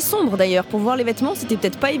 C'est assez sombre d'ailleurs, pour voir les vêtements c'était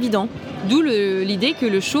peut-être pas évident. D'où l'idée que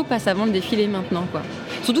le show passe avant le défilé maintenant, quoi.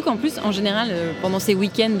 Surtout qu'en plus, en général, pendant ces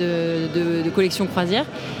week-ends de collection croisière,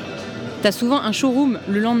 tu as souvent un showroom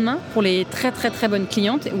le lendemain pour les très très très bonnes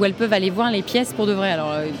clientes où elles peuvent aller voir les pièces pour de vrai.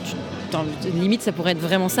 Alors, limite, ça pourrait être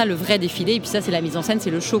vraiment ça, le vrai défilé. Et puis ça, c'est la mise en scène,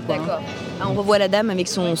 c'est le show, quoi. D'accord. Ah, on revoit la dame avec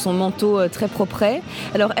son manteau très propre.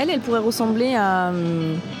 Alors, elle pourrait ressembler à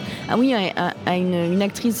une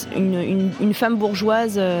actrice, une femme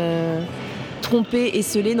bourgeoise tromper et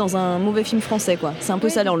sceller dans un mauvais film français, quoi. C'est un peu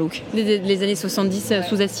ça leur look. Les années 70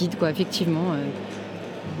 sous acide, quoi, effectivement.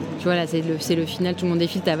 Tu vois, là, c'est le final, tout le monde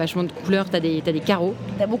défile, t'as vachement de couleurs, t'as des carreaux.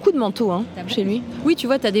 T'as beaucoup de manteaux, hein, chez lui. Oui, tu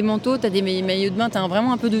vois, t'as des manteaux, t'as des maillots de bain, t'as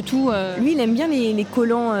vraiment un peu de tout. Lui, il aime bien les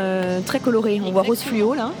collants très colorés. On voit rose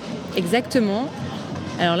fluo, là. Exactement.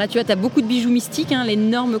 Alors là, tu vois, t'as beaucoup de bijoux mystiques, hein,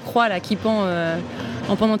 l'énorme croix là qui pend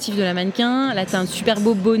en pendentif de la mannequin. Là, t'as un super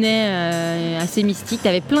beau bonnet assez mystique.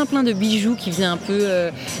 T'avais plein de bijoux qui faisaient un peu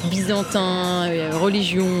byzantin,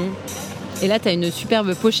 religion. Et là, t'as une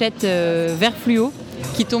superbe pochette vert fluo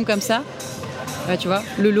qui tombe comme ça. Tu vois,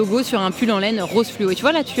 le logo sur un pull en laine rose fluo. Et tu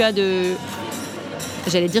vois, là, tu as de...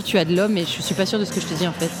 J'allais dire tu as de l'homme, mais je suis pas sûre de ce que je te dis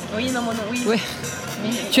en fait. Oui, non, non, oui. Ouais.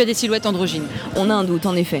 Tu as des silhouettes androgynes. On a un doute,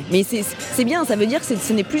 en effet. Mais c'est bien, ça veut dire que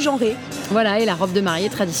ce n'est plus genré. Voilà, et la robe de mariée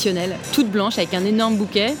traditionnelle, toute blanche, avec un énorme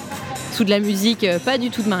bouquet, sous de la musique, pas du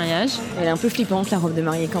tout de mariage. Elle est un peu flippante, la robe de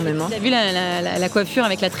mariée, quand même. Hein. T'as vu la coiffure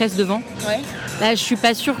avec la tresse devant ? Ouais. Là, je suis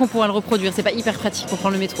pas sûre qu'on pourra le reproduire. C'est pas hyper pratique pour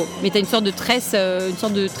prendre le métro. Mais t'as une sorte de tresse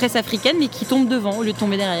africaine, mais qui tombe devant au lieu de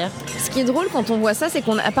tomber derrière. Ce qui est drôle quand on voit ça, c'est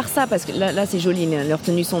à part ça, parce que là c'est joli, leurs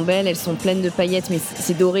tenues sont belles, elles sont pleines de paillettes, mais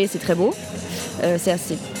c'est doré, c'est très beau.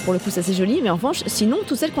 Pour le coup, c'est assez joli. Mais en revanche, sinon,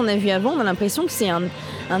 toutes celles qu'on a vues avant, on a l'impression que c'est un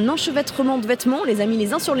enchevêtrement de vêtements. On les a mis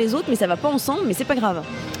les uns sur les autres, mais ça va pas ensemble, mais c'est pas grave.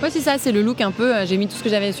 Ouais, c'est ça, c'est le look un peu. J'ai mis tout ce que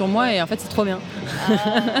j'avais sur moi et en fait, c'est trop bien.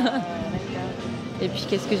 Et puis,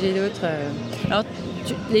 qu'est-ce que j'ai d'autre ? Alors,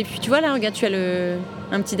 tu vois là, regarde, tu as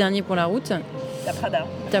un petit dernier pour la route.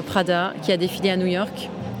 T'as Prada qui a défilé à New York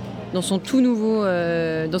dans ses tout nouveaux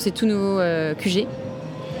QG.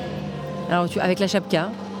 Alors, avec la chapka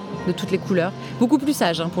de toutes les couleurs, beaucoup plus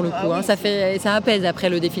sage pour le coup. Oui. Ça apaise après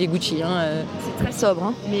le défilé Gucci. C'est très sobre.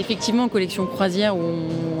 Hein. Mais effectivement, en collection croisière où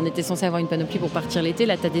on était censé avoir une panoplie pour partir l'été,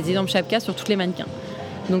 là, t'as des énormes chapkas sur toutes les mannequins.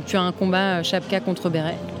 Donc tu as un combat chapka contre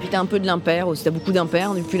béret. Puis t'as un peu de l'impair aussi, t'as beaucoup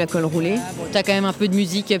d'impair depuis la colle roulée. T'as quand même un peu de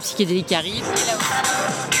musique psychédélique qui arrive.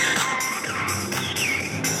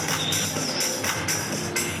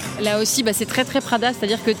 Là aussi, c'est très très Prada,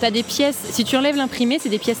 c'est-à-dire que tu as des pièces, si tu enlèves l'imprimé, c'est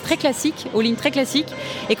des pièces très classiques, aux lignes très classiques,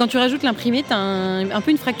 et quand tu rajoutes l'imprimé, tu as un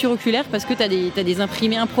peu une fracture oculaire parce que tu as des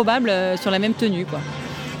imprimés improbables sur la même tenue, quoi.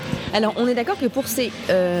 Alors, on est d'accord que pour ces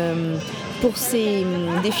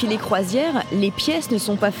défilés croisières, les pièces ne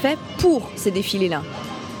sont pas faites pour ces défilés-là.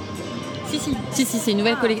 Si, c'est une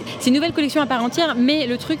nouvelle collection à part entière, mais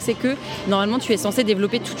le truc c'est que normalement tu es censé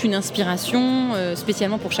développer toute une inspiration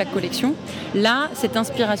spécialement pour chaque collection. Là, cette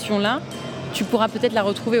inspiration-là, tu pourras peut-être la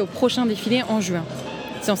retrouver au prochain défilé en juin.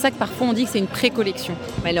 C'est en ça que parfois on dit que c'est une pré-collection.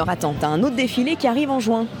 Mais alors attends, t'as un autre défilé qui arrive en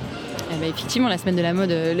juin. Effectivement, la semaine de la mode,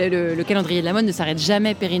 le calendrier de la mode ne s'arrête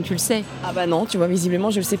jamais, Perrine, tu le sais. Ah bah non, tu vois,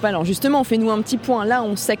 visiblement, je le sais pas. Alors justement, fais-nous un petit point. Là,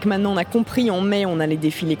 on sait que maintenant, on a compris, en mai, on a les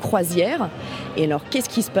défilés croisières. Et alors, qu'est-ce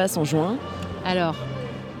qui se passe en juin ? Alors,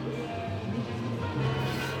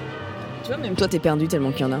 tu vois, même toi, t'es perdu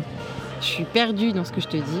tellement qu'il y en a. Je suis perdue dans ce que je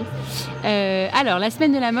te dis. Alors, la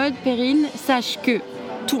semaine de la mode, Perrine, sache que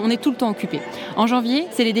on est tout le temps occupé. En janvier,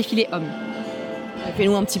 c'est les défilés hommes.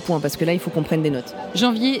 Fais-nous un petit point, parce que là, il faut qu'on prenne des notes.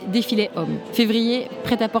 Janvier, défilé homme. Février,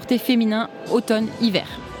 prêt-à-porter féminin, automne, hiver.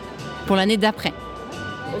 Pour l'année d'après.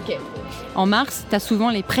 Ok. En mars, t'as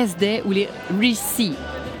souvent les press day ou les re-see.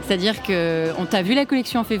 C'est-à-dire qu'on t'a vu la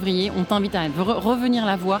collection en février, on t'invite à revenir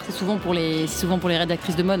la voir. C'est souvent pour les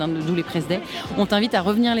rédactrices de mode, d'où les press day. On t'invite à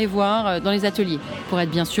revenir les voir dans les ateliers, pour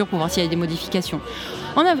être bien sûr, pour voir s'il y a des modifications.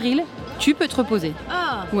 En avril, tu peux te reposer.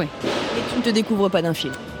 Ah. Ouais. Et tu ne te découvres pas d'un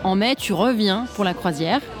fil. En mai, tu reviens pour la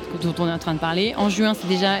croisière, dont on est en train de parler. En juin, c'est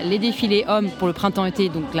déjà les défilés hommes pour le printemps-été,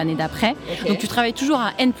 donc l'année d'après. Okay. Donc tu travailles toujours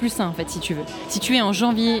à N+1 en fait, si tu veux. Si tu es en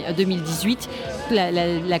janvier 2018,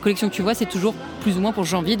 la collection que tu vois, c'est toujours plus ou moins pour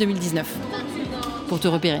janvier 2019, pour te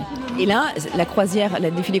repérer. Et là,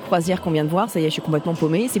 la défilé croisière qu'on vient de voir, ça y est, je suis complètement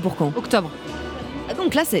paumée, c'est pour quand ? Octobre. Ah,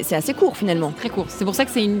 donc là, c'est assez court finalement. Très court. C'est pour ça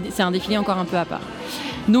que c'est un défilé encore un peu à part.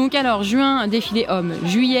 Donc alors, juin, défilé homme.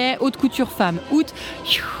 Juillet, haute couture femme. Août,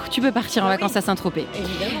 tu peux partir en vacances à Saint-Tropez.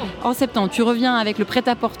 Évidemment. En septembre, tu reviens avec le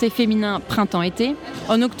prêt-à-porter féminin printemps-été.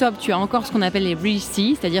 En octobre, tu as encore ce qu'on appelle les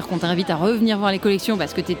breezy, c'est-à-dire qu'on t'invite à revenir voir les collections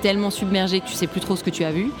parce que tu es tellement submergé que tu sais plus trop ce que tu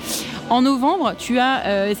as vu. En novembre,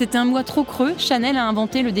 c'était un mois trop creux, Chanel a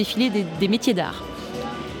inventé le défilé des métiers d'art.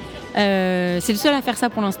 C'est le seul à faire ça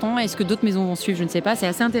pour l'instant. Est-ce que d'autres maisons vont suivre? Je ne sais pas. C'est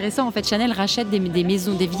assez intéressant. En fait, Chanel rachète des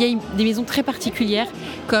maisons, des maisons très particulières,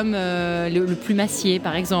 comme le plumassier,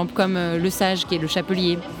 par exemple, comme le sage, qui est le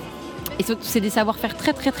chapelier. Et c'est des savoir-faire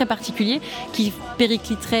très très très particuliers qui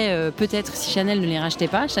péricliteraient peut-être si Chanel ne les rachetait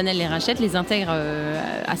pas. Chanel les rachète, les intègre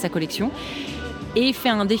à sa collection et fait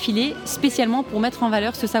un défilé spécialement pour mettre en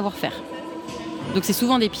valeur ce savoir-faire. Donc c'est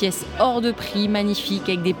souvent des pièces hors de prix, magnifiques,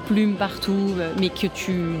 avec des plumes partout, mais que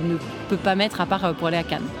tu ne peux pas mettre à part pour aller à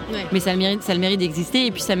Cannes. Ouais. Mais ça a le mérite d'exister,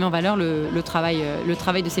 et puis ça met en valeur le travail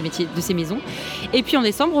de ces métiers, de ces maisons. Et puis en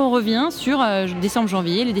décembre, on revient sur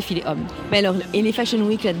décembre-janvier, les défilés hommes. Mais alors, et les Fashion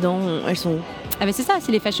Week là-dedans, elles sont où? Ah ben c'est ça,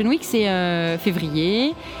 c'est les Fashion Week, c'est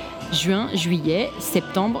février, juin, juillet,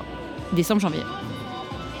 septembre, décembre, janvier.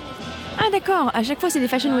 Ah d'accord, à chaque fois c'est des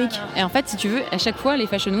Fashion Week. Et en fait, si tu veux, à chaque fois les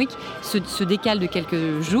Fashion Week se décalent de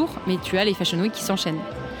quelques jours, mais tu as les Fashion Week qui s'enchaînent.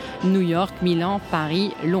 New York, Milan,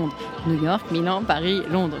 Paris, Londres. New York, Milan, Paris,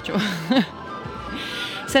 Londres, tu vois.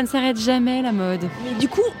 Ça ne s'arrête jamais, la mode. Mais du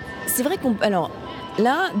coup, c'est vrai qu'on... Alors,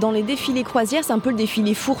 là, dans les défilés croisières, c'est un peu le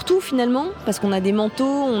défilé fourre-tout finalement, parce qu'on a des manteaux,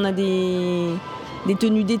 on a des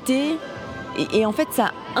tenues d'été, et en fait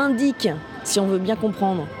ça indique... Si on veut bien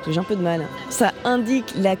comprendre, parce que j'ai un peu de mal, ça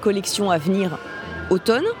indique la collection à venir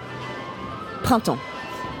automne, printemps.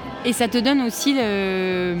 Et ça te donne aussi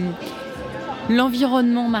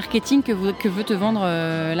l'environnement marketing que veut te vendre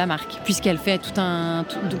la marque, puisqu'elle fait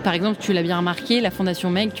par exemple, tu l'as bien remarqué, la Fondation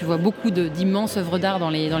Meg, tu vois beaucoup d'immenses œuvres d'art dans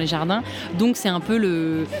les jardins, donc c'est un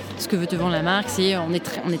peu ce que veut te vendre la marque.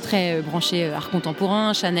 On est très branché art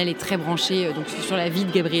contemporain, Chanel est très branché donc sur la vie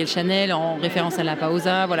de Gabrielle Chanel en référence à la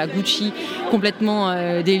Paosa, voilà, Gucci complètement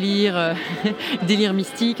délire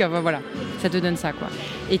mystique, enfin, voilà, ça te donne ça quoi.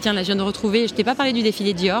 Et tiens, là je viens de retrouver, je t'ai pas parlé du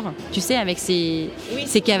défilé Dior, tu sais, avec ces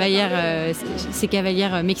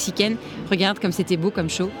cavalières mexicaines. Regarde comme c'était beau comme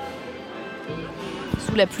show.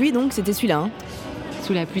 Sous la pluie donc, c'était celui-là hein.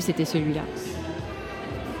 Sous la pluie, c'était celui-là.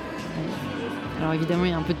 Alors évidemment,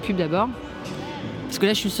 il y a un peu de pub d'abord. Parce que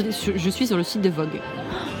là, je suis sur le site de Vogue.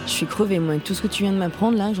 Je suis crevée, moi, avec tout ce que tu viens de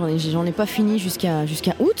m'apprendre là, j'en ai pas fini jusqu'à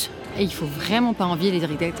août. Et il faut vraiment pas envier les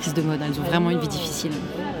rédactrices de mode, elles ont vraiment une vie difficile.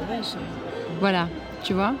 Voilà,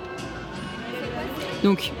 tu vois.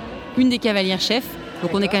 Donc, une des cavalières chefs.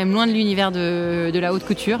 Donc on est quand même loin de l'univers de la haute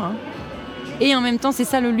couture. Hein. Et en même temps, c'est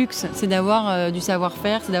ça le luxe, c'est d'avoir du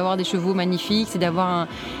savoir-faire, c'est d'avoir des chevaux magnifiques, c'est d'avoir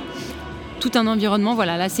tout un environnement.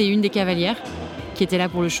 Voilà, là c'est une des cavalières qui était là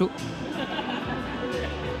pour le show.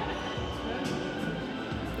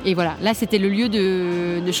 Et voilà, là c'était le lieu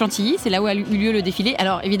de Chantilly, c'est là où a eu lieu le défilé.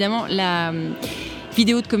 Alors évidemment, la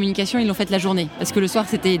vidéo de communication, ils l'ont faite la journée, parce que le soir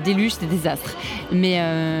c'était déluge, c'était désastre. Mais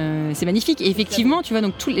c'est magnifique. Et effectivement, tu vois,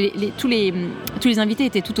 donc tous les invités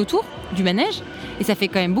étaient tout autour du manège, et ça fait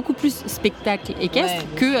quand même beaucoup plus spectacle équestre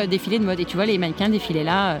que défilé de mode. Et tu vois, les mannequins défilaient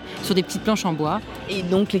là sur des petites planches en bois. Et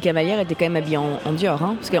donc les cavalières étaient quand même habillées en Dior,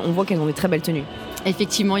 hein, parce qu'on voit qu'elles ont des très belles tenues.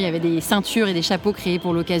 Effectivement, il y avait des ceintures et des chapeaux créés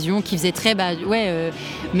pour l'occasion qui faisaient très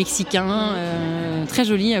mexicain, très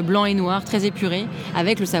joli, blanc et noir, très épuré,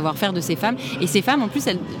 avec le savoir-faire de ces femmes. Et ces femmes, en plus,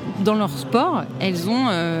 dans leur sport, elles ont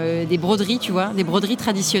des broderies, tu vois, des broderies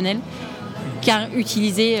traditionnelles qu'a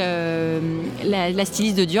utilisé la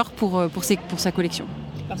styliste de Dior pour sa collection.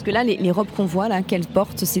 Parce que là, les robes qu'on voit, là, qu'elle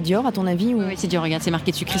porte, c'est Dior, à ton avis ou... Oui, c'est Dior, regarde, c'est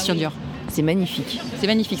marqué dessus Christian Dior. C'est magnifique. C'est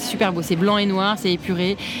magnifique, c'est super beau. C'est blanc et noir, c'est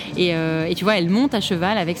épuré. Et tu vois, elle monte à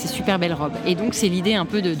cheval avec ses super belles robes. Et donc, c'est l'idée un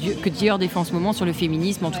peu que Dior défend en ce moment sur le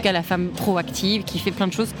féminisme, en tout cas la femme proactive qui fait plein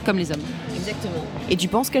de choses comme les hommes. Exactement. Et tu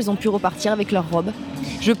penses qu'elles ont pu repartir avec leurs robes ?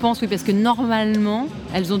 Je pense, oui, parce que normalement,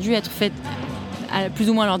 elles ont dû être faites à plus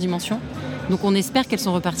ou moins à leur dimension. Donc on espère qu'elles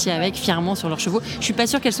sont reparties avec, fièrement sur leurs chevaux. Je suis pas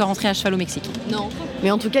sûre qu'elles soient rentrées à cheval au Mexique. Non.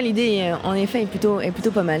 Mais en tout cas, l'idée, en effet, est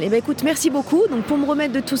plutôt pas mal. Et ben écoute, merci beaucoup. Donc pour me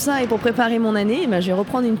remettre de tout ça et pour préparer mon année, je vais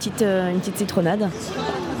reprendre une petite citronnade.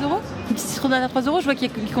 3 €. Une petite citronnade à 3 €. Je vois qu'il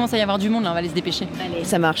commence à y avoir du monde là. On va aller se dépêcher. Allez,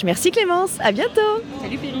 ça marche. Merci Clémence. À bientôt.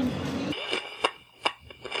 Salut Perrine.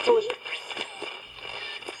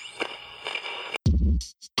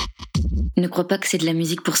 Ne crois pas que c'est de la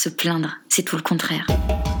musique pour se plaindre, c'est tout le contraire.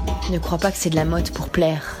 Ne crois pas que c'est de la mode pour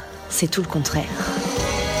plaire, c'est tout le contraire.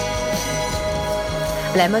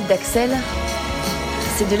 La mode d'Axel,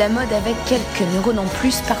 c'est de la mode avec quelques neurones en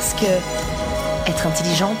plus parce que être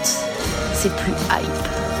intelligente, c'est plus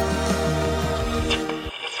hype.